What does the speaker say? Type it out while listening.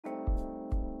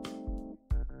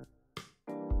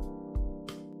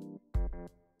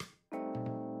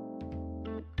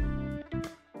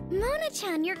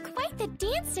Mona-chan, you're quite the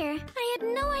dancer. I had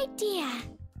no idea.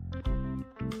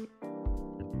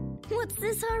 What's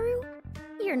this, Haru?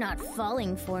 You're not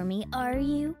falling for me, are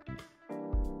you?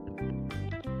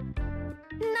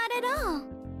 Not at all.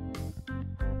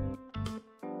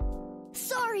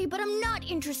 Sorry, but I'm not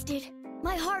interested.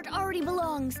 My heart already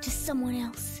belongs to someone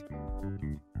else.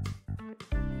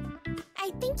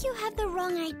 I think you have the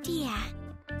wrong idea.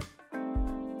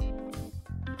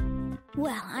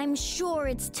 Well, I'm sure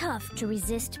it's tough to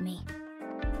resist me.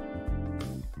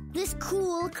 This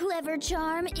cool, clever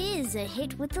charm is a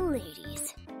hit with the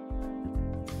ladies.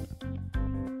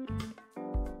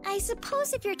 I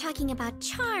suppose if you're talking about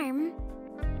charm,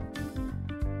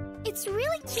 it's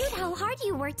really cute how hard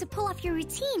you work to pull off your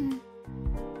routine.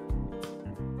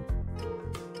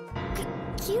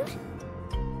 Cute?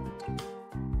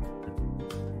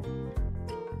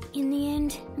 In the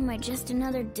end, am I just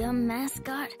another dumb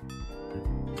mascot?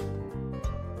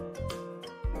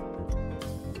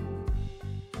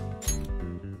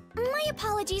 My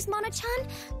apologies, Mona-chan.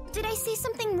 Did I say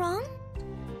something wrong?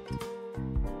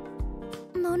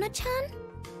 Mona-chan?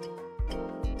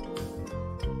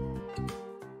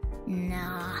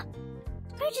 Nah.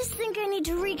 I just think I need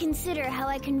to reconsider how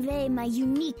I convey my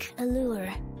unique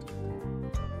allure.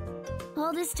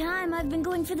 All this time, I've been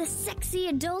going for the sexy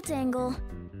adult angle.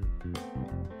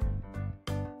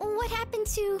 What happened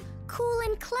to cool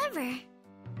and clever?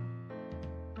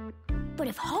 But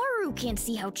if Haru can't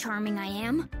see how charming I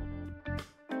am,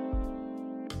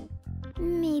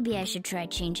 maybe I should try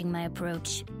changing my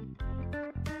approach.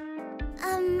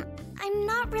 I'm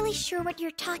not really sure what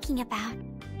you're talking about. Ooh,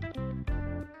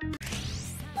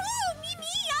 me,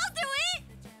 I'll do it!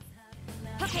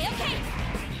 Okay.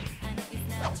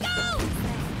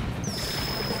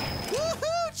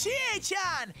 Woohoo,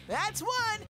 Chie-chan! That's one!